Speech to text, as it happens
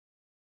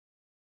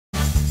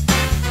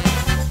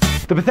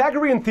The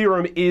Pythagorean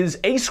theorem is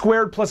a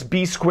squared plus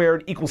b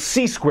squared equals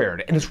c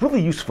squared, and it's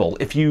really useful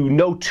if you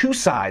know two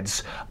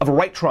sides of a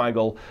right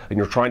triangle and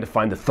you're trying to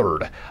find the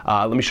third.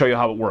 Let me show you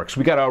how it works.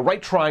 We got a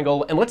right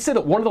triangle, and let's say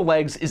that one of the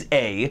legs is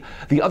A,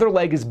 the other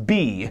leg is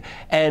B,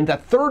 and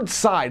that third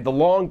side, the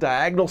long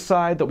diagonal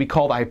side that we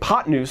call the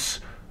hypotenuse,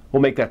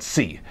 we'll make that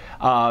C.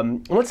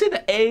 Let's say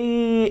that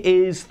A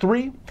is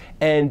 3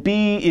 and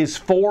B is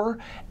 4,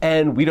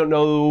 and we don't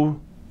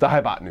know the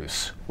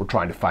hypotenuse. We're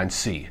trying to find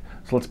C.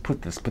 So let's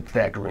put this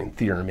Pythagorean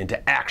theorem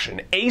into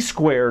action. A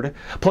squared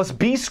plus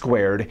b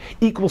squared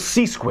equals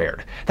c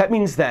squared. That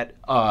means that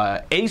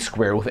a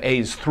squared, with a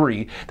is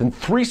 3, then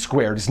 3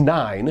 squared is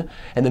 9,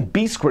 and then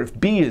b squared, if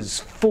b is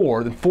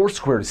 4, then 4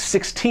 squared is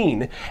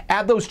 16.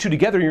 Add those two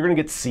together and you're going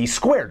to get c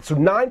squared. So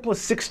 9 plus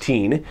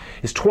 16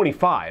 is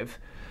 25.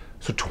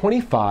 So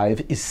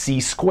 25 is c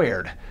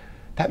squared.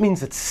 That means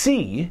that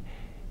c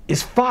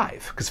is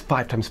 5, because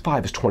 5 times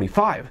 5 is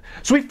 25.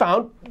 So we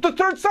found the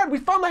third side. We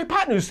found the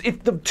hypotenuse.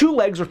 If the two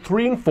legs are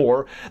 3 and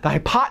 4, the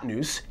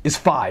hypotenuse is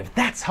 5.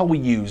 That's how we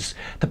use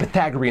the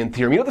Pythagorean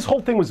theorem. You know, this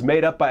whole thing was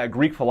made up by a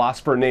Greek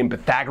philosopher named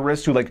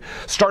Pythagoras, who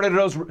started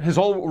his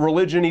whole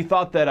religion. He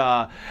thought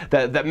that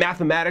that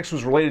mathematics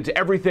was related to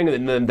everything,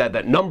 and then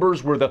that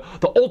numbers were the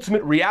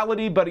ultimate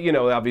reality. But you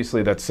know,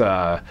 obviously that's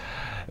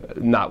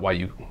not why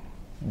you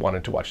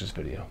wanted to watch this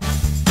video.